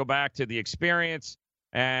just got to go back to the experience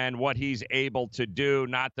and what he's able to do,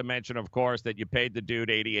 not to mention, of course, that you paid the dude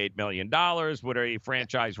 $88 million with a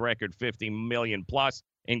franchise record $50 million plus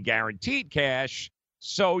in guaranteed cash.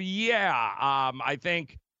 So, yeah, I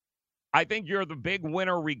think you're the big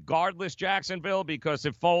winner regardless, Jacksonville, because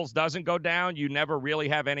if Foles doesn't go down, you never really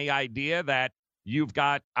have any idea that you've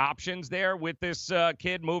got options there with this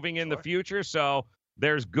kid moving in the future. So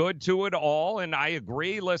there's good to it all. And I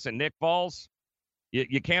agree. Listen, Nick Foles,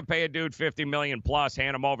 you can't pay a dude $50 million plus,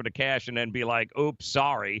 hand him over to cash, and then be like, oops,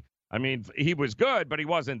 sorry. I mean, he was good, but he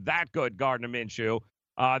wasn't that good, Gardner Minshew.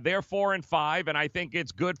 They're 4-5, and I think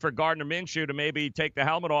it's good for Gardner Minshew to maybe take the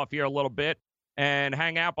helmet off here a little bit and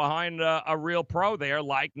hang out behind a real pro there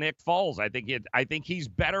like Nick Foles. I think he's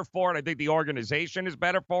better for it. I think the organization is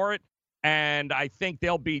better for it. And I think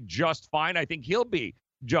they'll be just fine. I think he'll be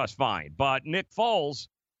just fine. But Nick Foles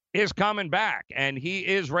is coming back, and he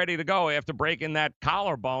is ready to go after breaking that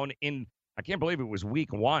collarbone in, I can't believe it was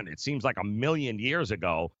week 1. It seems like a million years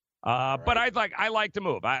ago. But I like to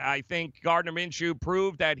move. I think Gardner Minshew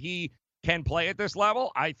proved that he can play at this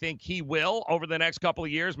level. I think he will, over the next couple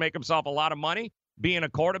of years, make himself a lot of money being a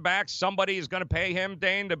quarterback. Somebody is going to pay him,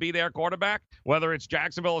 Dane, to be their quarterback, whether it's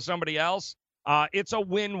Jacksonville or somebody else. It's a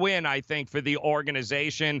win-win, I think, for the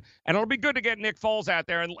organization. And it'll be good to get Nick Foles out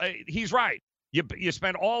there. And he's right. You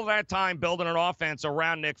spend all that time building an offense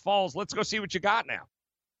around Nick Foles. Let's go see what you got now.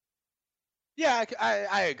 Yeah,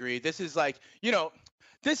 I agree. This is like,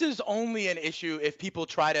 this is only an issue if people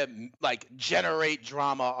try to like generate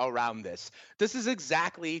drama around this. This is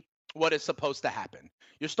exactly what is supposed to happen.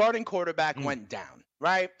 Your starting quarterback went down,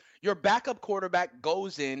 right? Your backup quarterback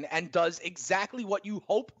goes in and does exactly what you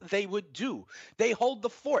hope they would do. They hold the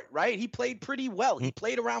fort, right? He played pretty well. He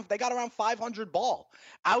played around, they got around 500 ball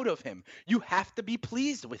out of him. You have to be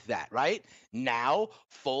pleased with that, right? Now,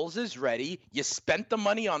 Foles is ready. You spent the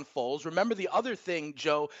money on Foles. Remember, the other thing,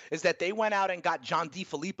 Joe, is that they went out and got John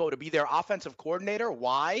DeFilippo to be their offensive coordinator.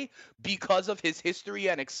 Why? Because of his history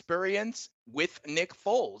and experience with Nick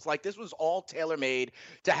Foles. Like, this was all tailor-made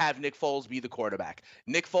to have Nick Foles be the quarterback.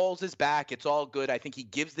 Nick Foles is back. It's all good. I think he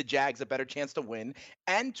gives the Jags a better chance to win.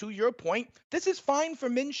 And to your point, this is fine for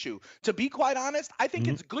Minshew. To be quite honest, I think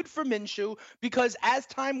it's good for Minshew because as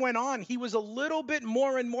time went on, he was a little bit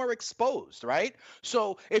more and more exposed, right?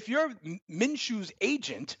 So if you're Minshew's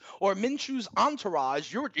agent or Minshew's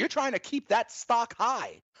entourage, you're trying to keep that stock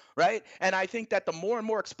high. Right. And I think that the more and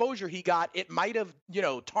more exposure he got, it might have,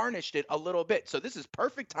 tarnished it a little bit. So this is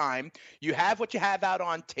perfect time. You have what you have out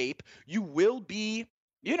on tape. You will be,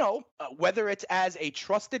 whether it's as a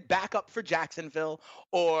trusted backup for Jacksonville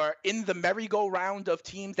or in the merry-go-round of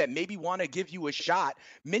teams that maybe want to give you a shot.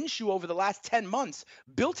 Minshew over the last 10 months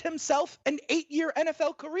built himself an 8-year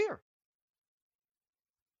NFL career.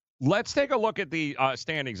 Let's take a look at the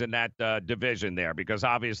standings in that division there, because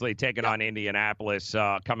obviously taking on Indianapolis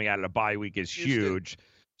coming out of the bye week is huge.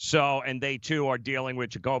 So, and they too are dealing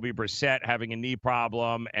with Jacoby Brissett having a knee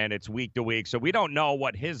problem, and it's week to week. So we don't know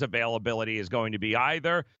what his availability is going to be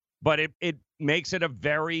either, but it makes it a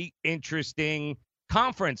very interesting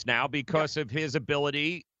conference now because of his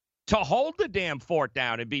ability to hold the damn fort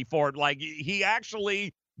down and be fort. Like, he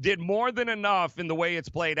actually did more than enough in the way it's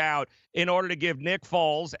played out in order to give Nick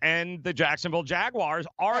Foles and the Jacksonville Jaguars,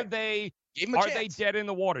 are they dead in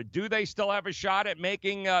the water? Do they still have a shot at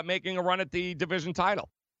making a run at the division title?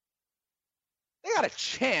 They got a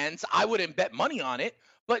chance. I wouldn't bet money on it.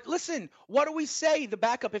 But listen, what do we say? The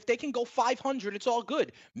backup, if they can go 500, it's all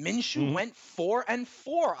good. Minshew went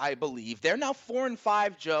 4-4, I believe. They're now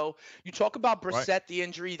 4-5, Joe. You talk about Brissett, the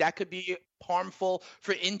injury, that could be harmful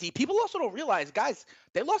for Indy. People also don't realize, guys,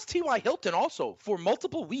 they lost T.Y. Hilton also for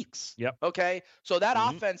multiple weeks. Yep. Okay? So that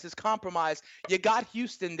offense is compromised. You got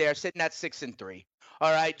Houston there sitting at 6-3.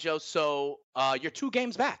 All right, Joe. So you're 2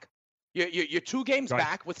 games back. You're 2 games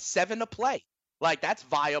back with 7 to play. Like, that's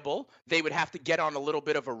viable. They would have to get on a little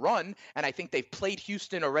bit of a run, and I think they've played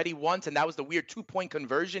Houston already once, and that was the weird 2-point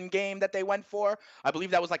conversion game that they went for. I believe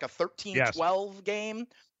that was like a 13-12 game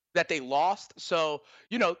that they lost. So,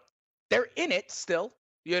 they're in it still,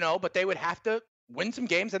 but they would have to win some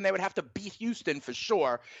games, and they would have to beat Houston for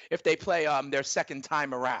sure if they play their second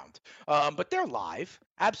time around. But they're live.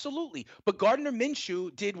 Absolutely. But Gardner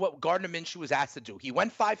Minshew did what Gardner Minshew was asked to do. He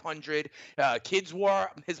went 500. Kids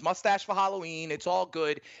wore his mustache for Halloween. It's all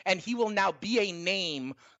good. And he will now be a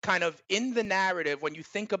name kind of in the narrative when you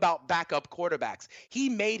think about backup quarterbacks. He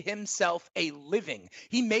made himself a living.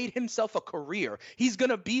 He made himself a career. He's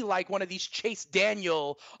going to be like one of these Chase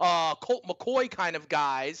Daniel, Colt McCoy kind of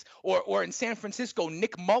guys, or in San Francisco,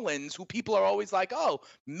 Nick Mullins, who people are always like, oh,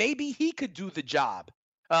 maybe he could do the job.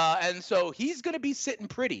 And so he's going to be sitting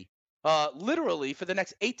pretty, literally, for the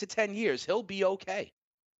next 8 to 10 years. He'll be okay.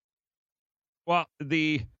 Well,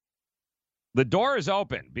 the door is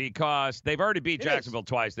open because they've already beat Jacksonville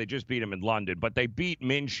twice. They just beat him in London, but they beat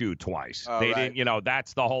Minshew twice. They didn't,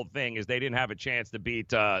 that's the whole thing, is they didn't have a chance to beat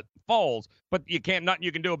Foles, but nothing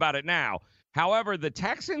you can do about it now. However, the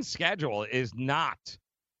Texans' schedule is not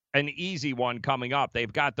an easy one coming up.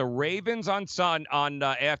 They've got the Ravens on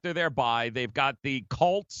after their bye. They've got the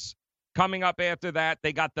Colts coming up after that.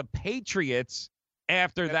 They got the Patriots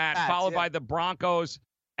after that, followed by the Broncos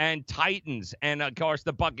and Titans, and of course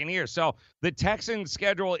the Buccaneers. So the Texans'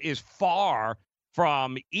 schedule is far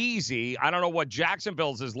from easy. I don't know what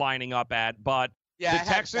Jacksonville's is lining up at, but the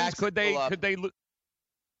Texans, could they?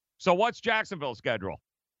 So what's Jacksonville's schedule?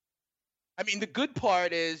 I mean, the good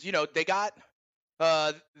part is, they got.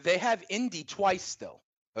 They have Indy twice still,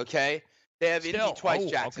 okay? They have Indy twice,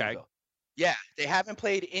 Jacksonville. Okay. Yeah, they haven't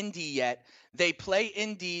played Indy yet. They play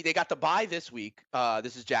Indy. They got the bye this week.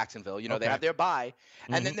 This is Jacksonville. They have their bye.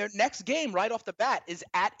 And then their next game right off the bat is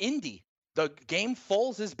at Indy. the game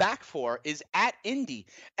Foles is back for is at Indy.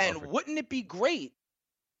 And Perfect. wouldn't it be great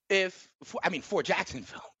for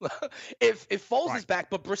Jacksonville, if Foles is back,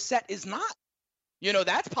 but Brissett is not?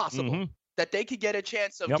 That's possible. Mm-hmm. That they could get a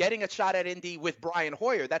chance of Yep. getting a shot at Indy with Brian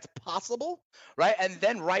Hoyer. That's possible, right? And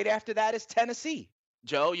then right after that is Tennessee,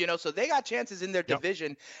 Joe. So they got chances in their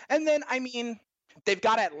division. And then, they've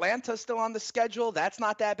got Atlanta still on the schedule. That's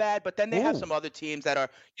not that bad. But then they have some other teams that are,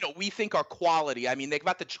 we think are quality. They've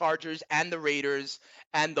got the Chargers and the Raiders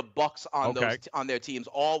and the Bucks on their teams,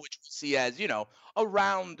 all which we see as,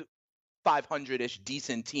 around 500-ish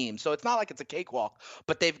decent teams. So it's not like it's a cakewalk,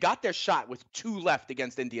 but they've got their shot with 2 left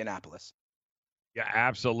against Indianapolis. Yeah,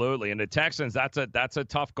 absolutely. And the Texans, that's a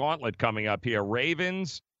tough gauntlet coming up here.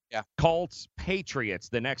 Ravens, Colts, Patriots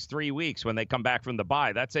the next 3 weeks when they come back from the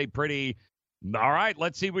bye. That's a pretty all right.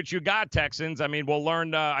 Let's see what you got, Texans. We'll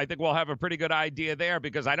learn. I think we'll have a pretty good idea there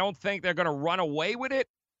because I don't think they're going to run away with it.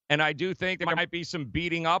 And I do think there might be some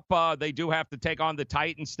beating up. They do have to take on the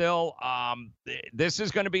Titans still. This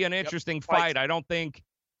is going to be an interesting fight. I don't think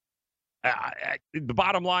the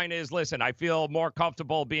bottom line is, listen, I feel more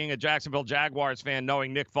comfortable being a Jacksonville Jaguars fan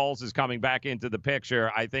knowing Nick Foles is coming back into the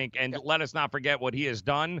picture, I think. And let us not forget what he has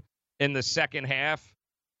done in the second half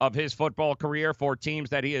of his football career for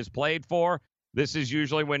teams that he has played for. This is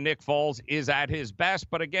usually when Nick Foles is at his best.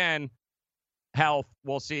 But again, health,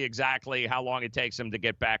 we'll see exactly how long it takes him to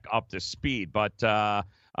get back up to speed. But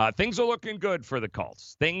things are looking good for the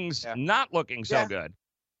Colts. Things not looking so good,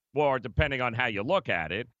 or depending on how you look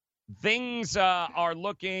at it. Things are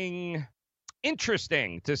looking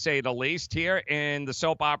interesting, to say the least, here in the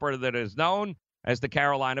soap opera that is known as the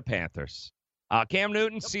Carolina Panthers. Cam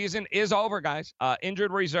Newton's season is over, guys.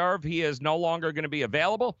 Injured reserve. He is no longer going to be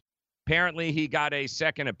available. Apparently, he got a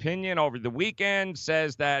second opinion over the weekend,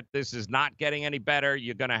 says that this is not getting any better.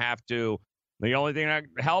 You're going to have to, the only thing that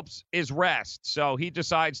helps is rest. So he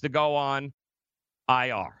decides to go on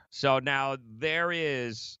IR. So now there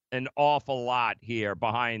is an awful lot here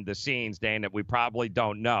behind the scenes, Dane, that we probably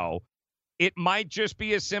don't know. It might just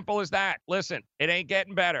be as simple as that. Listen, it ain't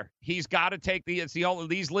getting better. He's got to take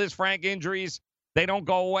these Liz Frank injuries. They don't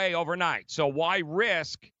go away overnight. So why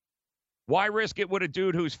risk it with a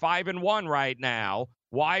dude who's 5-1 right now?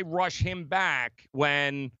 Why rush him back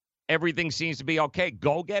when everything seems to be okay?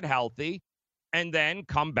 Go get healthy and then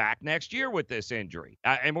come back next year with this injury.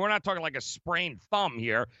 And we're not talking like a sprained thumb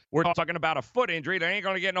here. We're talking about a foot injury that ain't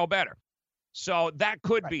going to get no better. So that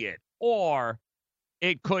could be it. Or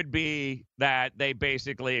it could be that they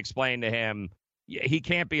basically explain to him he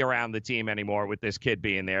can't be around the team anymore with this kid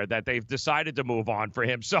being there, that they've decided to move on for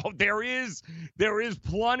him. So there is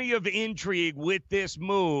plenty of intrigue with this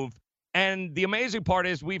move. And the amazing part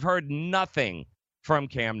is we've heard nothing from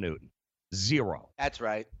Cam Newton. Zero. That's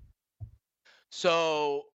right.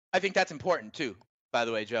 So I think that's important too, by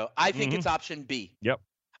the way, Joe. I think it's option B. Yep.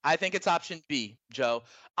 I think it's option B, Joe.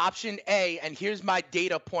 Option A, and here's my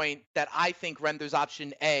data point that I think renders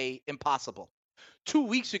option A impossible. 2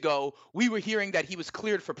 weeks ago, we were hearing that he was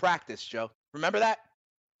cleared for practice, Joe. Remember that?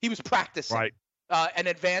 He was practicing in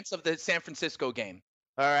advance of the San Francisco game.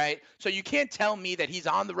 All right. So you can't tell me that he's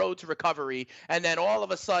on the road to recovery and then all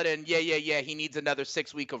of a sudden, he needs another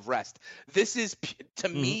 6 weeks of rest. This is, to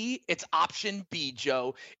me, it's option B,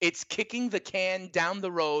 Joe. It's kicking the can down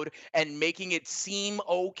the road and making it seem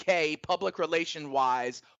okay, public relation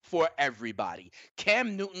wise, for everybody.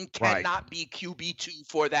 Cam Newton cannot be QB2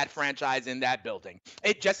 for that franchise in that building.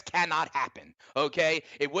 It just cannot happen. Okay.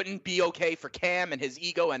 It wouldn't be okay for Cam and his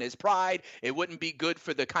ego and his pride. It wouldn't be good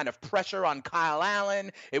for the kind of pressure on Kyle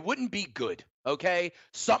Allen. It wouldn't be good, okay?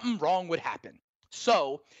 Something wrong would happen.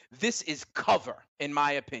 So this is cover, in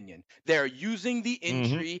my opinion. They're using the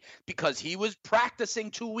injury because he was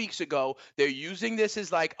practicing 2 weeks ago. They're using this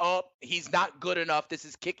as like, oh, he's not good enough. This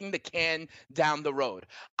is kicking the can down the road.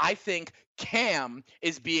 I think Cam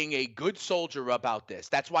is being a good soldier about this.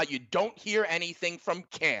 That's why you don't hear anything from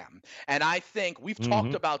Cam. And I think we've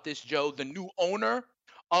talked about this, Joe, the new owner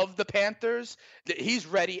of the Panthers, he's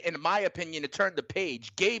ready, in my opinion, to turn the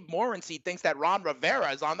page. Gabe Morency thinks that Ron Rivera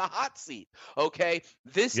is on the hot seat. Okay,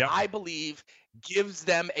 this, I believe, gives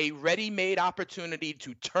them a ready-made opportunity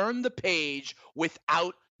to turn the page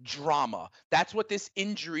without drama. That's what this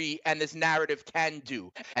injury and this narrative can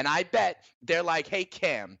do. And I bet they're like, hey,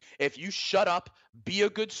 Cam, if you shut up, be a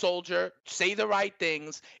good soldier, say the right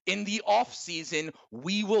things, in the offseason,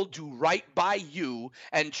 we will do right by you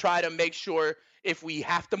and try to make sure if we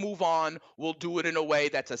have to move on, we'll do it in a way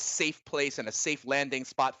that's a safe place and a safe landing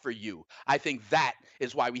spot for you. I think that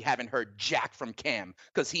is why we haven't heard jack from Cam,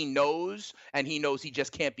 because he knows he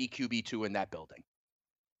just can't be QB2 in that building.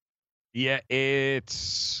 Yeah,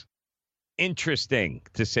 it's interesting,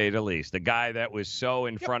 to say the least. The guy that was so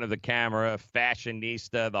in front of the camera,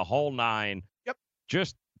 fashionista, the whole nine,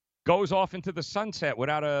 just goes off into the sunset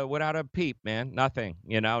without a peep, man. Nothing,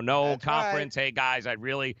 no That's conference. Right. Hey, guys, I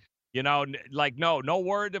really, no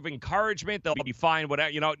word of encouragement. They'll be fine.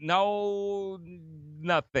 Whatever, no,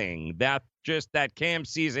 nothing. That Cam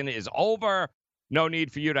season is over. No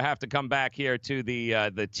need for you to have to come back here to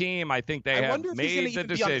the team. I think they have made the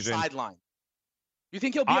decision. Sideline. You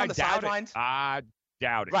think he'll be on the sidelines? I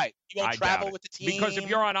doubt it. Right. He won't travel with the team. Because if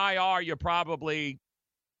you're on IR, you're probably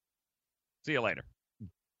see you later.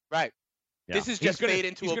 Right. Yeah. This is just fade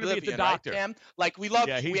into oblivion, right, Cam? Like, we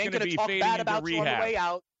ain't going to talk bad about you on the way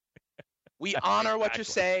out. We honor what you're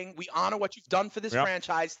saying. We honor what you've done for this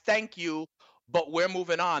franchise. Thank you. But we're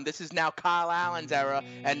moving on. This is now Kyle Allen's era.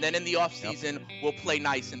 And then in the offseason, we'll play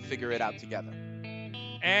nice and figure it out together.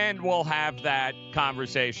 And we'll have that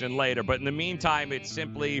conversation later. But in the meantime, it's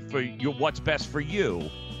simply for you. What's best for you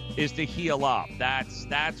is to heal up.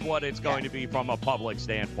 That's what it's going to be from a public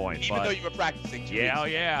standpoint. Even though you were practicing 2 weeks.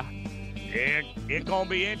 Yeah. It's going to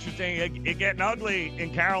be interesting. It getting ugly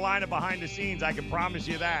in Carolina behind the scenes. I can promise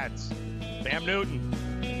you that. Bam Newton.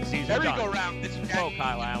 Season done. Merry-go-round. Go,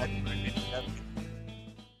 Kyle Allen.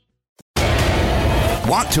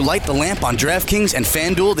 Want to light the lamp on DraftKings and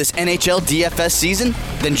FanDuel this NHL DFS season?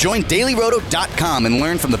 Then join DailyRoto.com and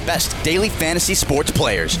learn from the best daily fantasy sports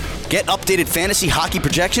players. Get updated fantasy hockey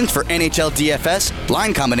projections for NHL DFS,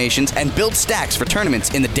 line combinations, and build stacks for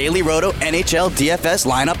tournaments in the Daily Roto NHL DFS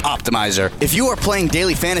Lineup Optimizer. If you are playing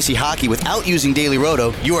daily fantasy hockey without using Daily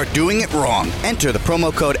Roto, you are doing it wrong. Enter the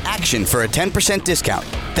promo code ACTION for a 10% discount.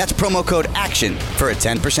 That's promo code ACTION for a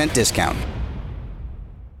 10% discount.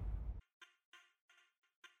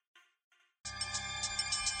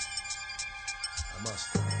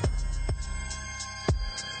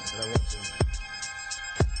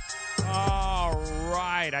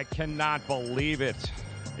 I cannot believe it.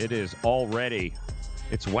 It is already.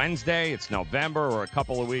 It's Wednesday. It's November. We're a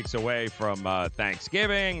couple of weeks away from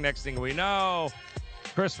Thanksgiving. Next thing we know,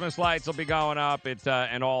 Christmas lights will be going up.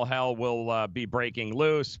 And all hell will be breaking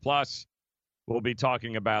loose. Plus, we'll be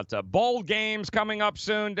talking about bowl games coming up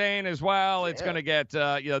soon, Dane, as well. It's going to get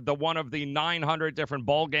the one of the 900 different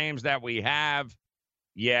bowl games that we have.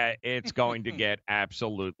 Yeah, it's going to get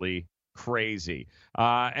absolutely crazy.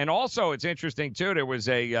 And also, it's interesting, too, there was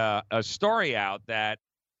a story out that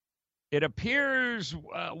it appears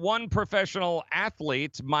one professional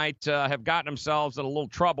athlete might have gotten themselves in a little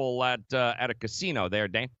trouble at a casino there,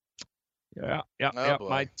 Dane. Yeah.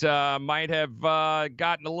 Might have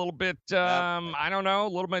gotten a little bit, I don't know, a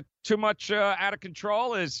little bit too much out of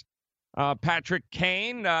control. Is Patrick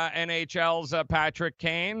Kane, NHL's Patrick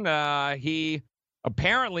Kane. He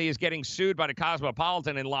apparently is getting sued by the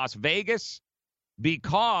Cosmopolitan in Las Vegas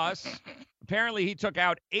because apparently he took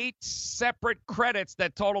out 8 separate credits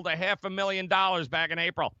that totaled $500,000 back in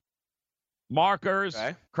April. Markers,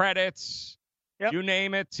 credits, you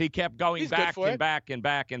name it. He kept going back and back and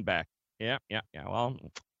back and back. Yeah. Well,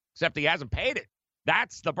 except he hasn't paid it.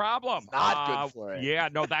 That's the problem. It's not good for it. Yeah,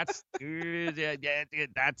 no, that's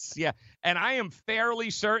yeah. And I am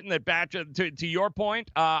fairly certain that to your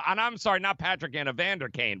point, and I'm sorry, not Patrick Kane, Evander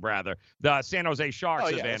Kane, rather, the San Jose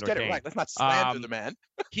Sharks. Evander let's get Kane. It right. Let's not slander the man.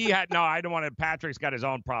 I don't want to. Patrick's got his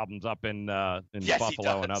own problems up in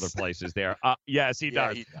Buffalo and other places there. Yes, he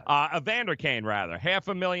does. He does. Evander Kane, rather,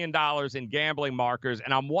 $500,000 in gambling markers,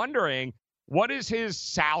 and I'm wondering what is his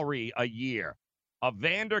salary a year.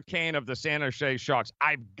 Evander Kane of the San Jose Sharks.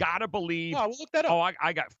 I've got to believe. Oh, we'll look that up. Oh,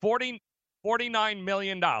 I got $49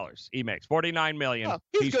 million he makes. $49 million. Oh,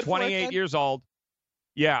 he's 28 years old.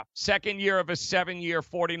 Yeah. Second year of a 7-year,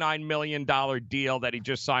 $49 million deal that he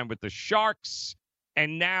just signed with the Sharks.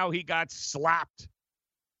 And now he got slapped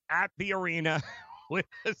at the arena with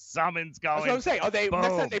the summons going. That's what I'm saying. Next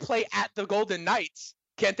time they play at the Golden Knights,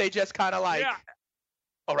 can't they just kind of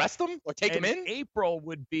arrest them or take him in? April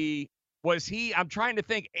would be. Was he? I'm trying to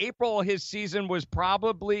think. April, his season was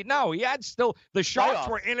probably he had still. The Sharks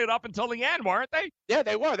were in it up until the end, weren't they? Yeah,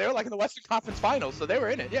 they were. They were like in the Western Conference Finals, so they were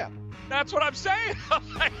in it. Yeah, that's what I'm saying.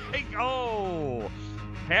 $500,000,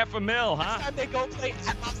 huh? Next time they go play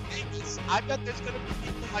at Las Vegas, I bet there's gonna be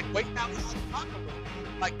people waiting outside the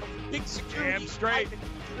locker room, big security. Damn straight.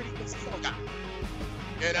 Security casino guy.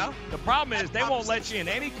 You know. The problem is they won't let you in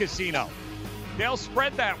any casino. They'll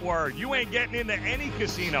spread that word. You ain't getting into any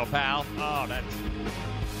casino, pal. Oh, that's...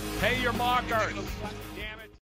 Pay your markers.